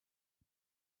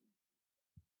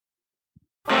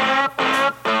Hey,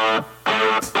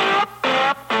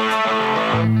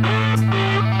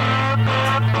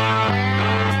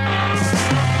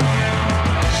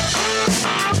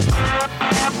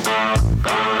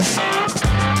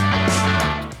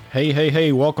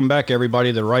 welcome back, everybody,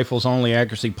 to the Rifles Only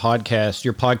Accuracy Podcast,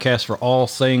 your podcast for all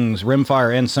things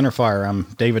rimfire and centerfire. I'm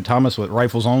David Thomas with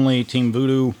Rifles Only, Team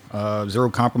Voodoo,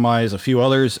 Zero Compromise, a few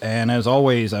others, and as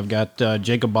always, I've got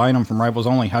Jacob Bynum from Rifles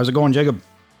Only. How's it going, Jacob?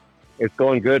 It's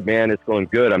going good, man. It's going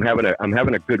good. I'm having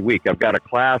a good week. I've got a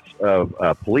class of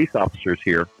police officers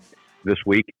here this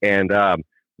week, and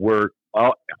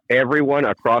everyone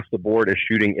across the board is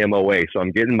shooting MOA. So I'm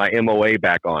getting my MOA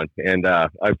back on, and I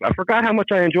forgot how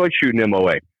much I enjoyed shooting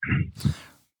MOA.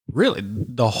 Really,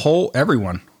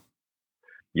 everyone?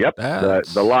 Yep,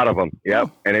 the lot of them. Yep,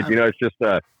 and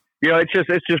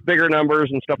it's just bigger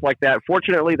numbers and stuff like that.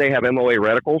 Fortunately, they have MOA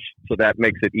reticles, so that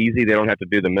makes it easy. They don't have to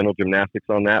do the mental gymnastics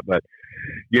on that. But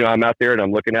I'm out there and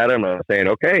I'm looking at them and I'm saying,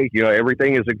 okay,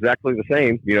 everything is exactly the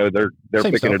same. They're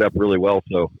Same picking stuff. it up really well.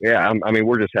 So yeah,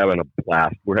 we're just having a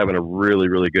blast. We're having a really,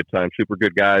 really good time. Super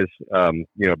good guys.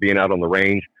 Being out on the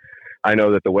range. I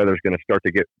know that the weather's going to start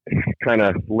to get kind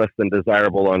of less than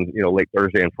desirable on late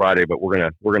Thursday and Friday, but we're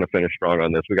gonna finish strong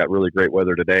on this. We got really great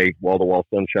weather today, wall to wall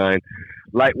sunshine,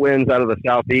 light winds out of the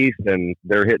southeast, and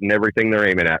they're hitting everything they're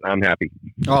aiming at. I'm happy.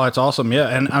 Oh, that's awesome. Yeah,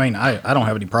 and I don't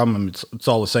have any problem. It's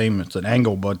all the same. It's an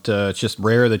angle, but it's just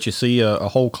rare that you see a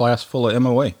whole class full of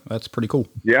MOA. That's pretty cool.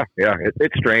 Yeah,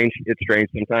 it's strange. It's strange.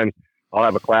 Sometimes I'll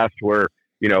have a class where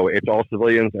it's all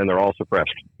civilians and they're all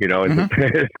suppressed, it's kind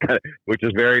of, which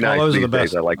is very nice. Those are the these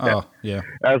days. best. I like that. Oh, yeah.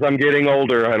 As I'm getting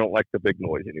older, I don't like the big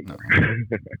noise anymore. No.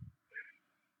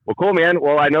 Well, cool, man.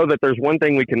 Well, I know that there's one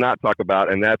thing we cannot talk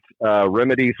about, and that's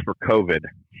remedies for COVID.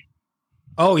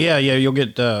 Oh, yeah. You'll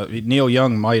get Neil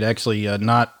Young might actually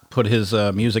not put his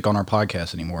music on our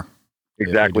podcast anymore.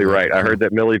 Exactly right. I heard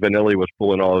that Milli Vanilli was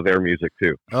pulling all of their music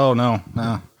too. Oh no.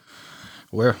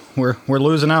 We're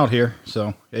losing out here.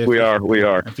 So we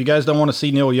are. If you guys don't want to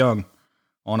see Neil Young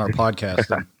on our podcast,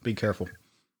 then be careful.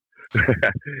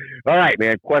 All right,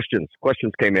 man. Questions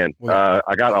came in.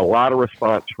 I got a lot of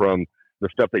response from the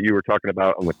stuff that you were talking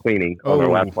about on the cleaning on our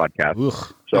last podcast.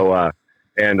 Ugh. So,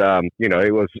 it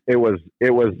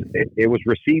was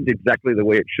received exactly the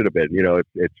way it should have been.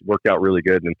 It's worked out really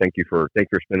good, and thank you for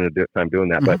spending time doing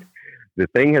that. Mm-hmm. But the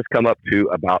thing has come up too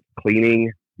about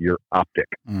cleaning your optic.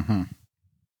 Mm-hmm.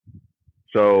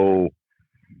 So,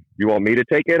 you want me to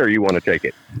take it, or you want to take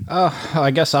it?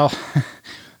 I guess I'm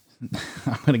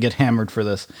going to get hammered for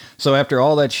this. So after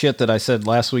all that shit that I said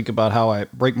last week about how I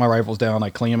break my rifles down,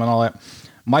 I clean them and all that,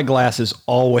 my glass is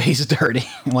always dirty.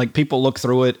 Like, people look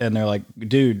through it and they're like,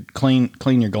 dude, clean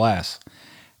your glass.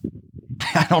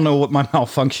 I don't know what my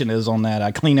malfunction is on that.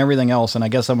 I clean everything else, and I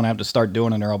guess I'm going to have to start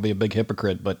doing it or I'll be a big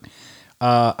hypocrite. But,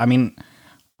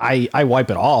 I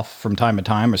wipe it off from time to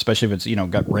time, especially if it's,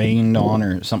 got rained on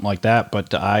or something like that.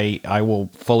 But I will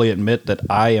fully admit that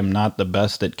I am not the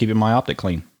best at keeping my optic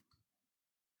clean.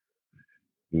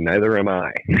 Neither am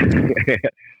I.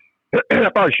 I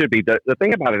probably should be. The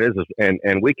thing about it is and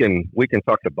we can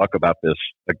talk to Buck about this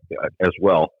as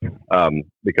well,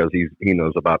 because he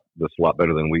knows about this a lot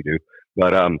better than we do.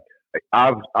 But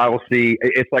I'll see.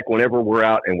 It's like whenever we're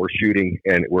out and we're shooting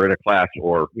and we're in a class,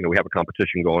 or we have a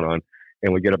competition going on,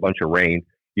 and we get a bunch of rain,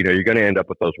 you're going to end up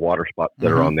with those water spots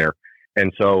that are on there.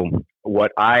 And so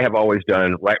what I have always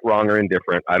done, right, wrong, or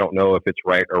indifferent, I don't know if it's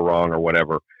right or wrong or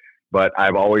whatever, but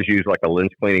I've always used like a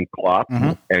lens cleaning cloth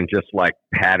and just like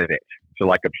patted it to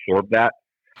like absorb that.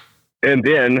 And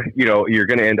then, you're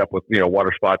going to end up with,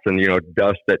 water spots and,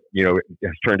 dust that,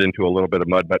 has turned into a little bit of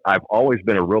mud. But I've always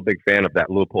been a real big fan of that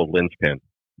Leupold lens pen.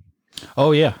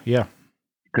 Oh, yeah. Yeah.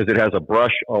 Because it has a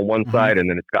brush on one side, and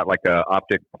then it's got like a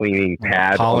optic cleaning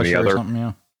pad on the other.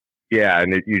 Yeah,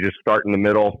 and you just start in the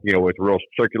middle, with real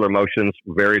circular motions,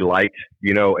 very light,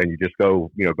 and you just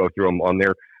go through them on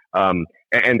there.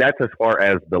 And that's as far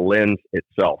as the lens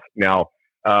itself. Now,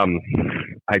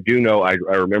 I do know, I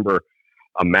remember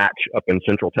a match up in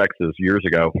Central Texas years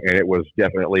ago, and it was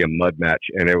definitely a mud match.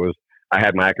 And I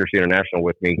had my Accuracy International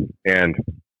with me, and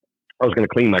I was going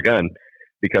to clean my gun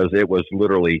because it was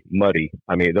literally muddy.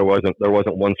 I mean, there wasn't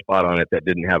one spot on it that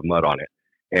didn't have mud on it.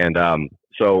 And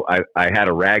so I had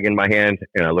a rag in my hand,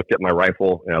 and I looked at my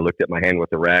rifle, and I looked at my hand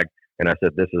with the rag, and I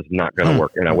said, this is not going to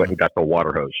work. And I went and got the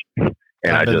water hose.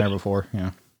 And I've been there before. Yeah.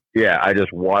 Yeah. I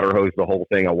just water hosed the whole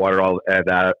thing. I watered all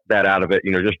that out of it,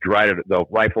 just dried the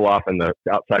rifle off and the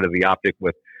outside of the optic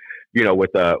with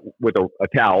a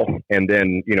towel. And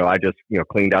then, I just,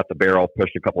 cleaned out the barrel,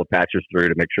 pushed a couple of patches through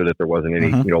to make sure that there wasn't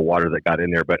any, water that got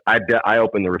in there. But I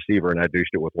opened the receiver and I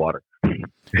douched it with water.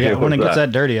 Yeah, when was, it gets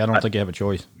that dirty, I don't think you have a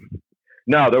choice.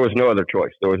 no, there was no other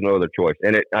choice. There was no other choice.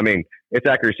 And it's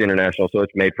Accuracy International, so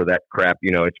it's made for that crap.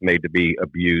 It's made to be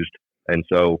abused. And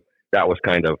so that was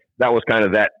kind of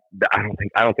that.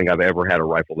 I don't think I've ever had a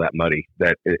rifle that muddy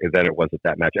that it was at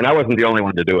that match. And I wasn't the only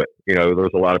one to do it. There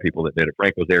was a lot of people that did it.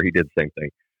 Frank was there. He did the same thing.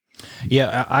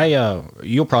 Yeah,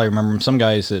 you'll probably remember them. Some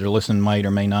guys that are listening might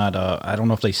or may not. I don't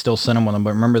know if they still send them with them,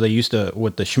 but remember they used to,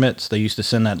 with the Schmitz, they used to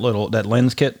send that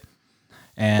lens kit.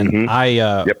 And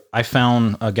I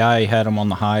found a guy had them on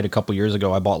the hide a couple years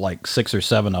ago. I bought like 6 or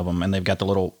 7 of them, and they've got the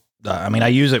little. I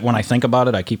use it when I think about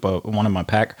it. I keep one in my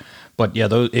pack. But yeah,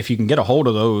 those, if you can get a hold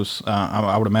of those,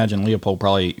 I would imagine Leopold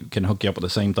probably can hook you up with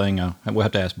the same thing. We'll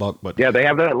have to ask Buck. But yeah, they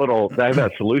have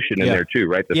that solution in there too,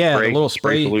 right? The little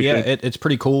spray. Yeah, it's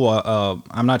pretty cool.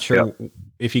 I'm not sure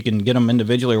if you can get them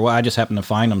individually or what. I just happened to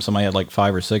find them. Somebody had like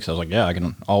 5 or 6. I was like, yeah, I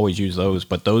can always use those.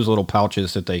 But those little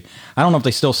pouches that I don't know if they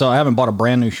still sell. I haven't bought a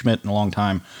brand new Schmidt in a long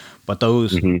time, but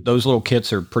those little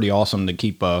kits are pretty awesome to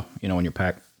keep, in your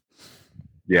pack.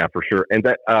 Yeah, for sure. And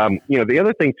that, the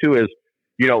other thing too is,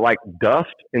 like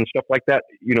dust and stuff like that,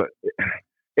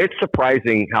 it's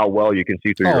surprising how well you can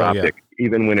see through your optic,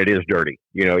 even when it is dirty,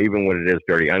 even when it is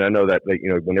dirty. And I know that,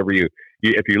 whenever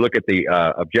if you look at the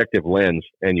objective lens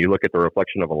and you look at the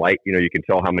reflection of a light, you can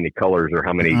tell how many colors or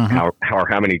how many, how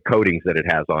many coatings that it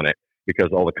has on it, because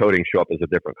all the coatings show up as a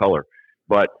different color.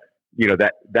 But,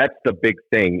 that's the big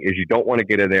thing, is you don't want to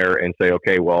get in there and say,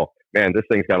 okay, well, man, this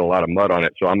thing's got a lot of mud on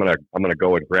it, so I'm gonna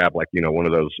go and grab one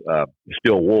of those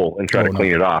steel wool and try to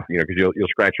clean it off, because you'll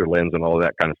scratch your lens and all of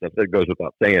that kind of stuff. That goes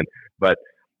without saying. But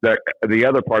the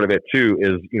other part of it too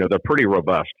is they're pretty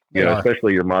robust,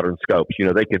 especially your modern scopes.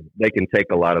 They can take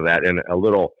a lot of that, and a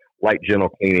little light, gentle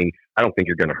cleaning. I don't think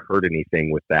you're going to hurt anything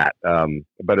with that.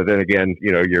 But then again,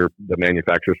 the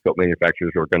manufacturers, scope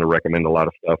manufacturers, are going to recommend a lot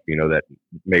of stuff, that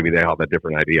maybe they have a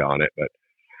different idea on it, but.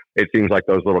 It seems like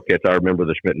those little kits. I remember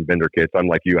the Schmidt and Bender kits. I'm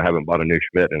like you. I haven't bought a new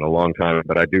Schmidt in a long time,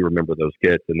 but I do remember those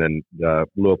kits. And then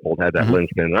Leopold had that lens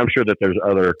pin. And I'm sure that there's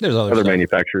other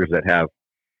manufacturers that have,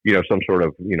 some sort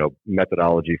of,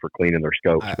 methodology for cleaning their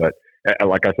scopes. But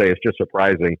like I say, it's just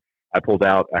surprising. I pulled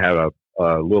out. I have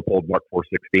a Leopold Mark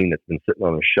 416 that's been sitting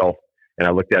on a shelf, and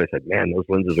I looked at it and said, "Man, those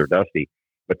lenses are dusty."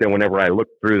 But then whenever I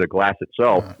looked through the glass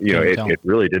itself, it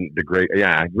really didn't degrade.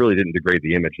 Yeah, it really didn't degrade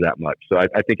the image that much. So I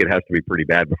think it has to be pretty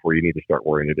bad before you need to start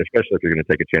worrying it, especially if you're going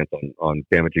to take a chance on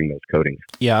damaging those coatings.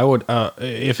 Yeah, I would.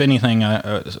 If anything,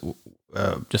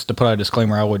 just to put out a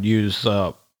disclaimer, I would use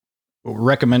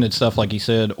recommended stuff like you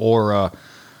said, or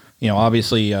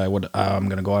obviously I'm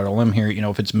going to go out on a limb here.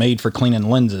 If it's made for cleaning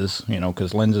lenses,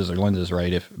 because lenses are lenses,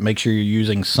 right? Make sure you're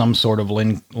using some sort of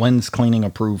lens cleaning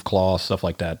approved cloth, stuff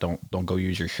like that. Don't go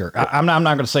use your shirt. I'm not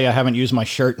going to say I haven't used my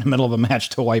shirt in the middle of a match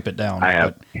to wipe it down. I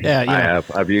have. But, yeah, I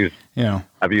have. I've used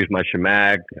my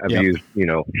Shemag. I've used,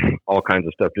 all kinds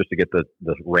of stuff just to get the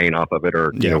rain off of it,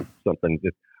 or, something.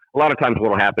 A lot of times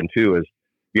what'll happen too is,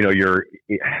 you're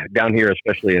down here,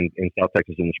 especially in South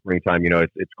Texas in the springtime,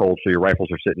 it's cold. So your rifles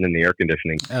are sitting in the air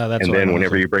conditioning. And then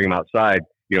whenever you bring them outside,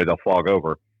 they'll fog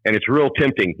over. And it's real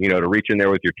tempting, to reach in there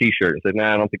with your t-shirt and say,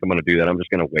 nah, I don't think I'm going to do that. I'm just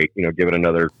going to wait, give it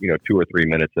another, 2 or 3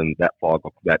 minutes. And that fog,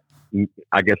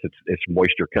 I guess it's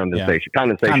moisture condensation. Yeah.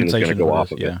 Condensation is going to go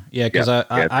off of it. Yeah. Cause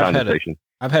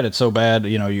I've had it so bad,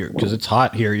 cause it's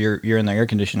hot here. You're in the air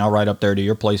conditioning. I'll ride up there to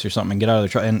your place or something and get out of the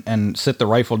truck and sit the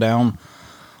rifle down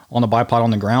on the bipod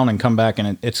on the ground and come back,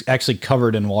 and it's actually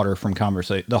covered in water from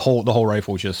conversation. The whole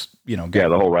rifle is just, the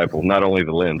whole rifle, not only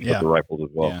the lens, but the rifles as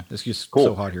well. Yeah, it's just cool.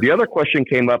 So hot here. The other question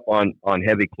came up on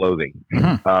heavy clothing,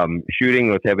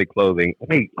 shooting with heavy clothing. Let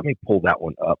me pull that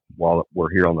one up while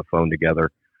we're here on the phone together.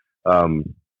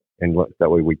 And that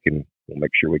way we'll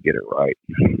make sure we get it right.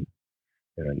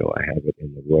 And I know I have it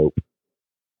in the rope,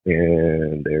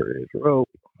 and there is rope.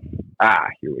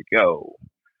 Here we go.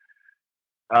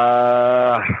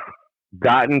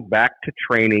 Gotten back to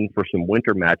training for some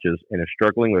winter matches and is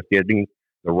struggling with getting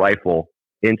the rifle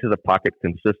into the pocket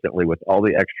consistently with all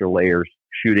the extra layers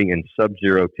shooting in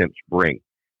sub-zero temps bring.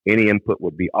 Any input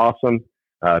would be awesome.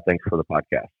 Thanks for the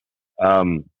podcast.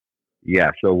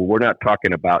 So we're not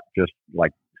talking about just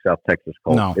like South Texas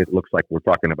cold. No. It looks like we're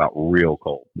talking about real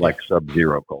cold, like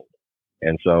sub-zero cold.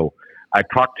 And so I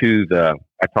talked to the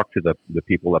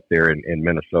people up there in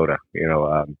Minnesota,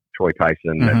 Troy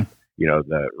Tyson and,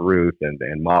 the Ruth and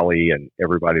Molly and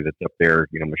everybody that's up there,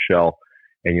 Michelle,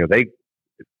 and,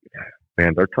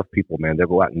 they're tough people, man. They'll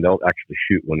go out and they'll actually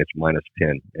shoot when it's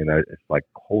 -10. And it's like,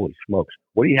 holy smokes.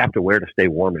 What do you have to wear to stay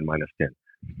warm in -10?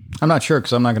 I'm not sure,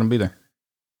 cause I'm not going to be there.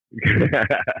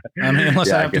 I mean,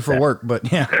 unless I have to for work,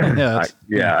 but yeah.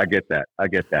 I get that.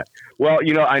 Well,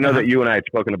 I know that you and I had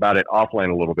spoken about it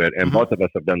offline a little bit, and both of us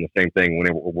have done the same thing when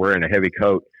we're in a heavy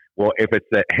coat. Well, if it's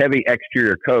a heavy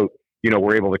exterior coat,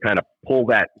 we're able to kind of pull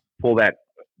that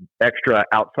extra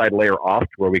outside layer off to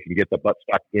where we can get the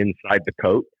buttstock inside the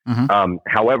coat.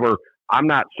 However, I'm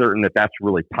not certain that that's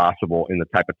really possible in the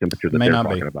type of temperature that they're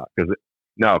talking about. Because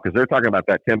they're talking about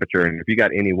that temperature, and if you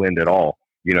got any wind at all,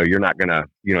 you're not gonna,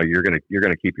 you're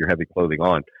gonna keep your heavy clothing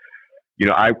on.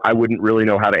 I wouldn't really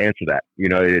know how to answer that.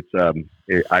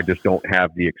 I just don't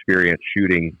have the experience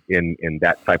shooting in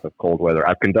that type of cold weather.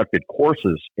 I've conducted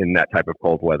courses in that type of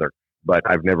cold weather, but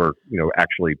I've never,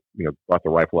 actually, brought the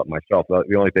rifle up myself.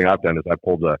 The only thing I've done is I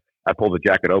pulled the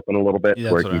jacket open a little bit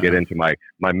where it can get into my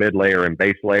mid layer and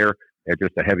base layer and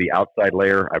just a heavy outside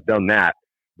layer. I've done that.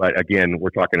 But again, we're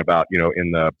talking about,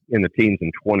 in the teens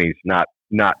and 20s,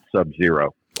 not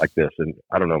sub-zero like this. And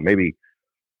I don't know, maybe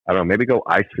go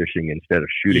ice fishing instead of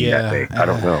shooting that day. I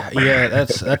don't know. Yeah,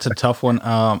 that's a tough one.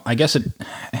 I guess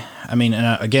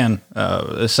again,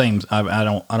 the same. I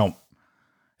don't.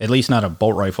 At least not a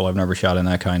bolt rifle. I've never shot in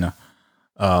that kind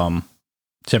of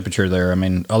temperature there. I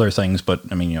mean, other things, but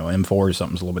I mean, M4 or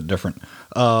something's a little bit different.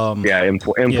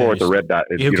 M4 with the red dot.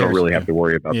 You don't really have to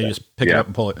worry about that. You just pick it up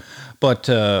and pull it. But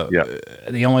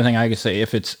the only thing I can say,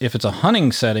 if it's a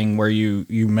hunting setting where you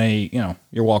may,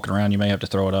 you're walking around, you may have to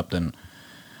throw it up, then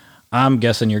I'm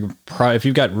guessing if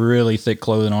you've got really thick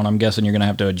clothing on, I'm guessing you're going to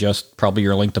have to adjust probably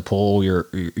your length of pull. You're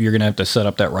going to have to set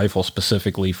up that rifle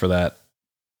specifically for that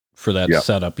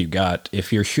setup you got.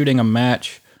 If you're shooting a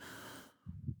match,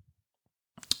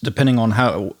 depending on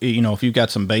how, if you've got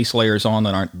some base layers on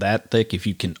that aren't that thick, if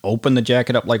you can open the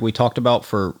jacket up like we talked about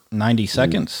for 90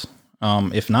 seconds,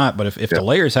 if not, but if the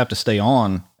layers have to stay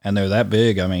on and they're that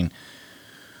big, I mean,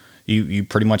 you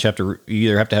pretty much have to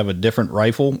either have to have a different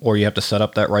rifle or you have to set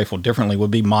up that rifle differently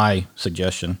would be my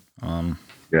suggestion.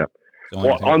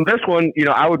 Well, on this one,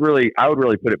 I would really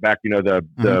put it back. The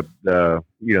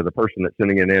person that's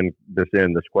sending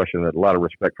this question, that a lot of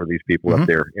respect for these people up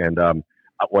there. And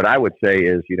what I would say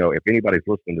is, if anybody's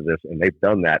listening to this and they've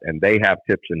done that and they have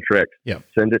tips and tricks,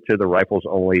 send it to the Rifles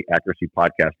Only Accuracy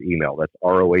Podcast email. That's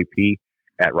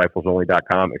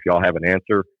ROAP@riflesonly.com. If y'all have an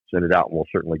answer, send it out, and we'll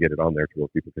certainly get it on there to where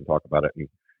people can talk about it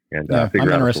and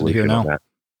figure out a solution on that.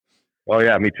 Oh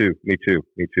yeah, me too.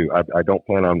 I don't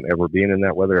plan on ever being in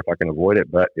that weather if I can avoid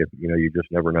it, but if you just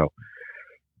never know.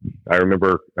 I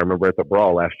remember at the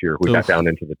Brawl last year, we got down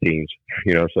into the teens,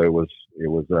 so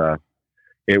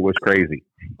it was crazy.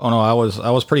 Oh no, I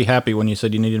was pretty happy when you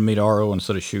said you needed me to RO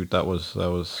instead of shoot. That was.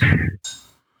 I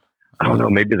don't know.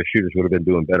 Maybe the shooters would have been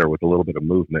doing better with a little bit of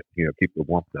movement. Keep the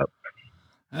warmth up.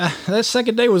 That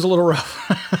second day was a little rough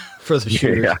for the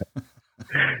shooters.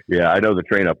 Yeah, I know the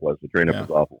train up was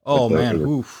awful. Oh man,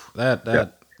 oof, that.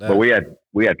 But we had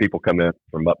people come in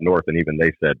from up north, and even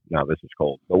they said, "No, this is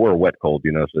cold." But we're a wet cold,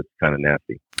 so it's kind of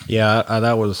nasty. Yeah,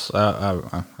 that was.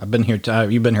 I've been here.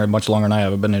 You've been here much longer than I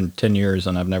have. I've been in 10 years,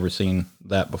 and I've never seen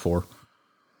that before.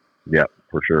 Yeah,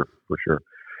 for sure.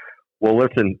 Well,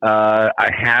 listen,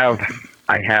 I have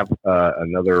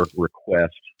another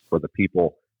request for the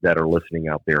people that are listening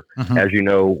out there. As you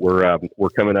know, we're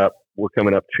coming up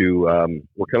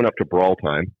to Brawl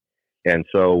time, and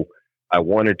so I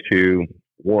wanted to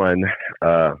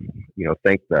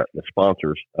thank the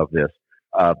sponsors of this.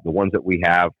 The ones that we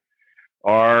have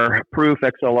are Proof,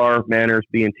 XLR, Manners,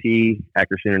 B&T,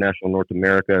 Accuracy International North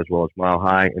America, as well as Mile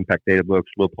High, Impact Data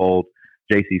Books, Loophole,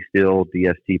 JC Steel,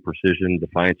 DST Precision,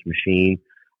 Defiance Machine.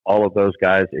 All of those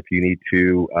guys, if you need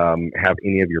to have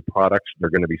any of your products, they're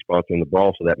going to be sponsoring the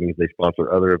Brawl, so that means they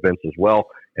sponsor other events as well.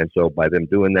 And so by them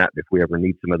doing that, if we ever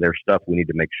need some of their stuff, we need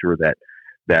to make sure that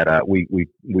we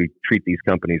treat these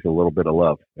companies a little bit of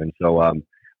love. And so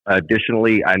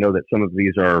additionally, I know that some of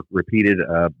these are repeated,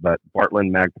 but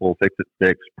Bartland, Magpul, Fix It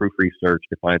Sticks, Proof Research,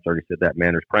 Defiance, already said that,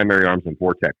 Manners, Primary Arms, and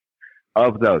Vortex.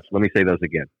 Of those, let me say those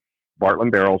again.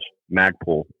 Bartland Barrels,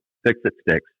 Magpul, Fix It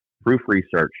Sticks, Proof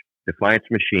Research, Defiance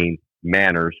Machine,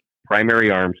 Manners, Primary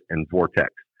Arms, and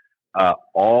Vortex.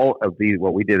 All of these,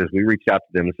 what we did is we reached out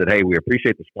to them and said, hey, we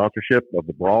appreciate the sponsorship of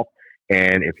the Brawl.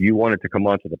 And if you wanted to come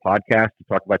onto the podcast to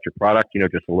talk about your product,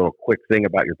 just a little quick thing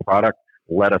about your product,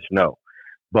 let us know.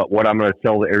 But what I'm going to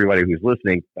tell everybody who's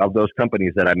listening, of those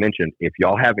companies that I mentioned, if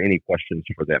y'all have any questions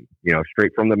for them,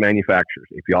 straight from the manufacturers,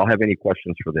 if y'all have any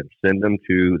questions for them, send them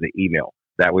to the email.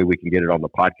 That way we can get it on the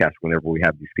podcast whenever we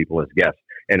have these people as guests.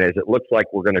 And as it looks like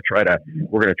we're going to try to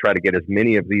get as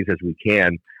many of these as we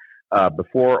can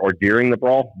before or during the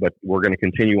Brawl, but we're going to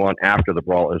continue on after the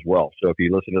Brawl as well. So if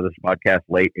you listen to this podcast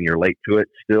late and you're late to it,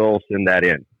 still send that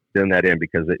in. send that in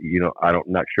because I'm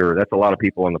not sure. That's a lot of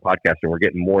people on the podcast, and we're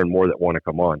getting more and more that want to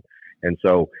come on. And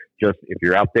so, just if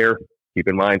you're out there, keep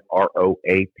in mind ROAP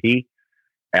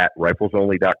at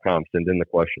riflesonly.com. Send in the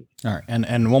questions. All right,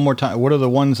 and one more time, what are the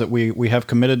ones that we have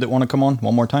committed that want to come on?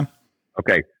 One more time.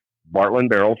 Okay, Bartlein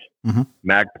Barrels,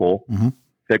 Magpul,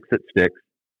 Fix It Sticks,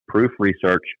 Proof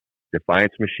Research,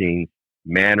 Defiance Machines,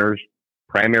 Manners,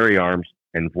 Primary Arms,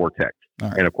 and Vortex.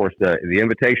 Right. And of course, the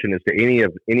invitation is to any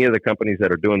of the companies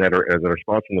that are doing that or that are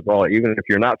sponsoring the brawl. Even if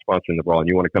you're not sponsoring the brawl and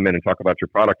you want to come in and talk about your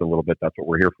product a little bit, that's what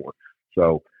we're here for.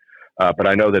 So, but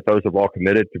I know that those have all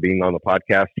committed to being on the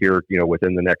podcast here,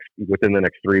 within the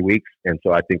next 3 weeks. And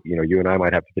so I think you and I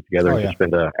might have to get together and just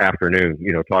spend an afternoon,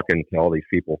 talking to all these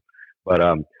people. But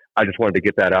I just wanted to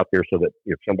get that out there so that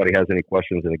if somebody has any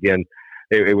questions, and again,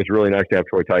 it was really nice to have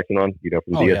Troy Tyson on,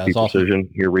 from DSP Precision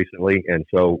here recently. And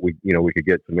so we could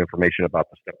get some information about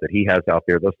the stuff that he has out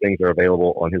there. Those things are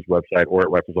available on his website or at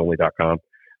riflesonly.com.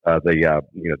 The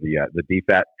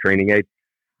DFAT training aid.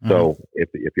 So if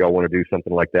y'all want to do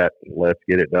something like that, let's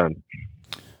get it done.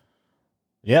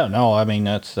 Yeah, no, I mean,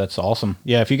 that's awesome.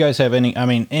 Yeah. If you guys have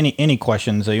any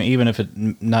questions, even if it's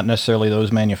not necessarily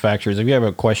those manufacturers, if you have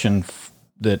a question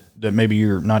that maybe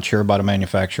you're not sure about a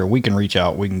manufacturer, we can reach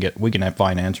out. We can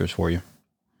find answers for you.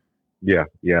 Yeah,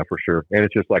 for sure. And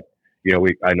it's just like,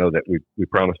 I know that we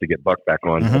promised to get Buck back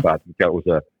on about, that was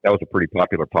a pretty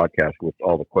popular podcast with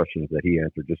all the questions that he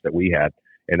answered just that we had.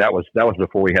 And that was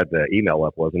before we had the email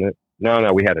up, wasn't it?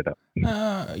 No, we had it up.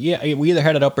 Yeah, we either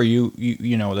had it up or you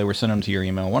they were sending them to your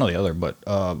email, one or the other. But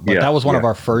that was one of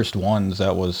our first ones.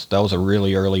 That was a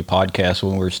really early podcast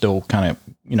when we were still kind of,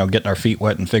 getting our feet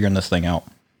wet and figuring this thing out.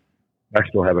 I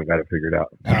still haven't got it figured out.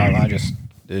 I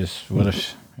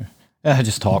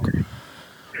just talk.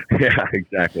 Yeah,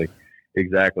 exactly.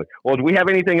 Well, do we have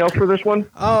anything else for this one?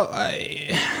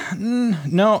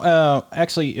 No.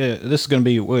 Actually, this is going to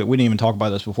be. We didn't even talk about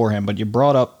this beforehand, but you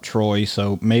brought up Troy,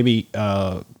 so maybe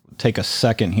take a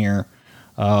second here.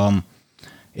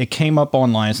 It came up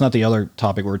online. It's not the other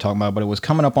topic we were talking about, but it was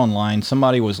coming up online.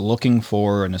 Somebody was looking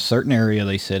for in a certain area.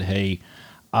 They said, "Hey,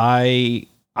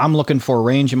 I'm looking for a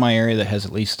range in my area that has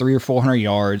at least 300 or 400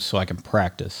 yards, so I can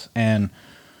practice." And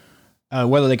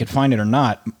whether they could find it or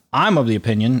not, I'm of the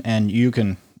opinion, and you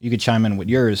could chime in with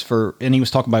yours and he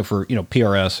was talking about for,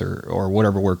 PRS or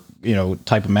whatever we're,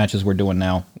 type of matches we're doing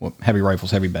now, heavy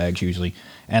rifles, heavy bags usually.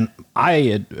 And I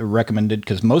had recommended,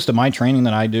 because most of my training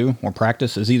that I do or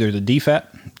practice is either the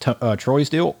DFAT, Troy's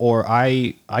deal, or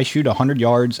I shoot 100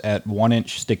 yards at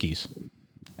 1-inch stickies.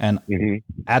 And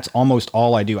that's almost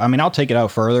all I do. I mean, I'll take it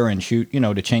out further and shoot,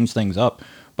 to change things up,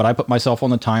 but I put myself on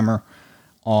the timer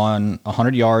on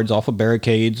 100 yards off of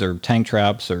barricades or tank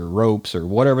traps or ropes or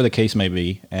whatever the case may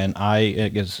be. And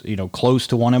it gets, close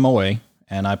to 1 MOA,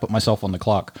 and I put myself on the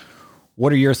clock.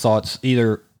 What are your thoughts?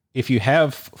 Either if you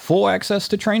have full access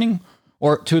to training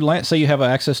or say you have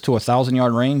access to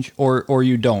 1,000-yard range or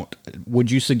you don't,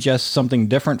 would you suggest something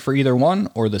different for either one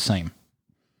or the same?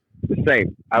 The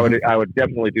same. I would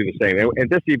definitely do the same. And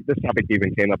this topic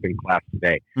even came up in class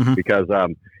today because, a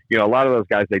lot of those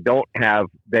guys, they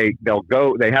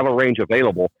have a range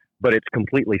available, but it's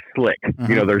completely slick.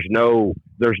 There's no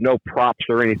props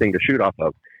or anything to shoot off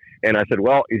of. And I said,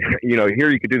 well, here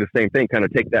you could do the same thing, kind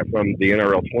of take that from the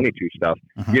NRL 22 stuff.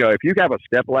 If you have a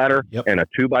step ladder and a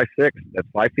 2x6 that's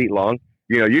 5 feet long,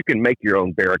 you can make your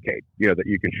own barricade, that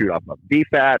you can shoot off of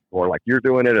DFAT or like you're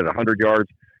doing it at 100 yards.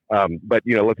 But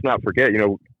let's not forget,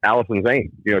 Allison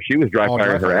Zane, she was dry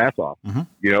firing her ass off,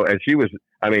 and she was,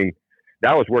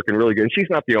 that was working really good. And she's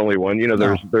not the only one,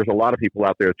 there's a lot of people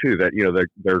out there too, that,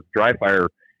 their dry fire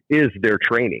is their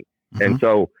training. And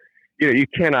so, you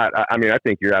cannot, I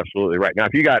think you're absolutely right. Now,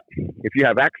 if you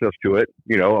have access to it,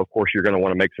 of course you're going to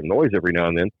want to make some noise every now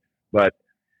and then, but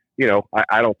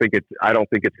I don't think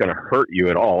it's going to hurt you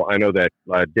at all. I know that,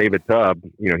 David Tubb,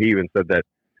 he even said that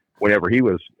whenever he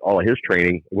was, all of his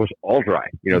training was all dry.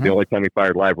 The only time he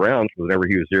fired live rounds was whenever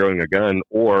he was zeroing a gun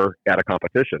or at a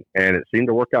competition. And it seemed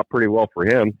to work out pretty well for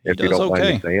him, if you don't mind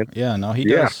me saying. Yeah, no, he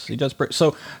does. He does.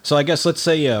 So I guess let's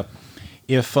say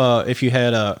if you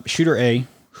had a shooter A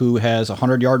who has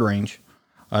 100-yard range,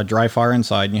 dry fire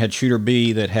inside, and you had shooter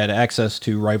B that had access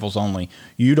to rifles only,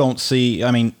 you don't see,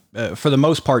 for the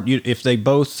most part, if they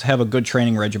both have a good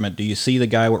training regimen, do you see the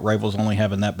guy with rifles only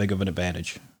having that big of an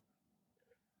advantage?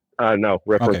 No,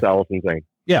 reference Allison Zane.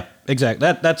 Yeah,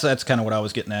 exactly. That's kind of what I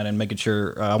was getting at and making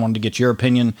sure. I wanted to get your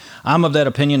opinion. I'm of that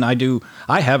opinion.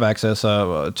 I have access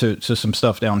to some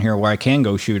stuff down here where I can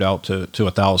go shoot out to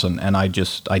 1,000, and I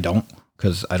don't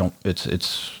because I don't.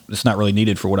 It's not really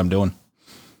needed for what I'm doing.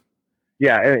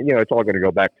 Yeah, and it's all going to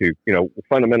go back to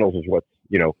fundamentals is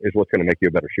is what's going to make you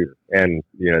a better shooter. And,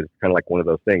 it's kind of like one of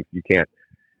those things you can't,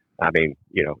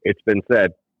 it's been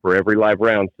said for every live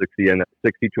round, 60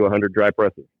 to 100 dry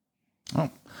presses. Oh,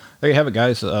 there you have it,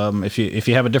 guys. If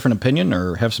you have a different opinion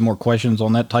or have some more questions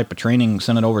on that type of training,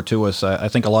 send it over to us. I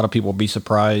think a lot of people will be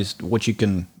surprised what you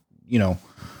can,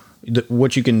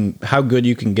 how good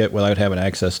you can get without having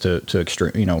access to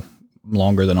extreme,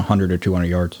 longer than 100 or 200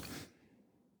 yards.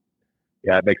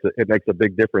 Yeah, it makes a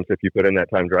big difference if you put in that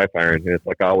time dry firing. And it's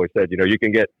like I always said, you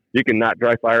can not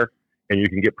dry fire and you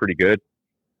can get pretty good,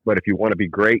 but if you want to be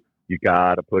great, you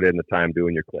got to put in the time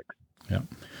doing your clicks. Yeah.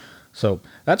 So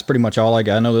that's pretty much all I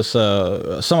got. I know this,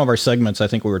 some of our segments I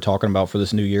think we were talking about for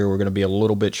this new year, we're going to be a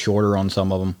little bit shorter on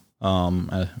some of them.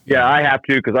 Yeah, I have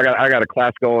to, because I got a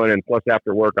class going, and plus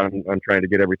after work, I'm trying to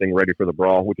get everything ready for the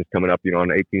brawl, which is coming up, on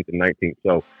the 18th and 19th.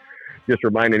 So just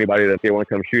remind anybody that they want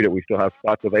to come shoot it. We still have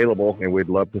spots available, and we'd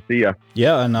love to see you.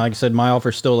 Yeah, and like I said, my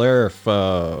offer's still there. If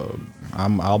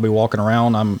I'll be walking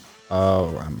around, I'm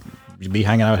be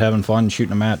hanging out, having fun,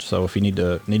 shooting a match. So if you need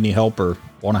any help or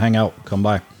want to hang out, come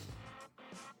by.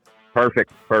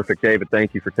 Perfect, David.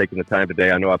 Thank you for taking the time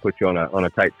today. I know I put you on a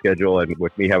tight schedule, and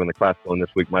with me having the class going this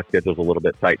week, my schedule's a little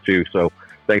bit tight too. So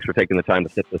thanks for taking the time to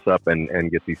set this up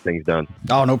and get these things done.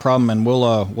 Oh, no problem. And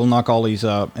we'll knock all these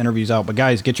interviews out. But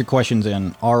guys, get your questions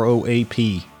in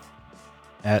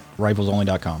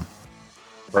ROAP@riflesonly.com.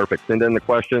 Perfect. Send in the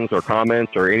questions or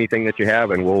comments or anything that you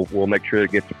have, and we'll make sure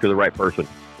it gets to the right person.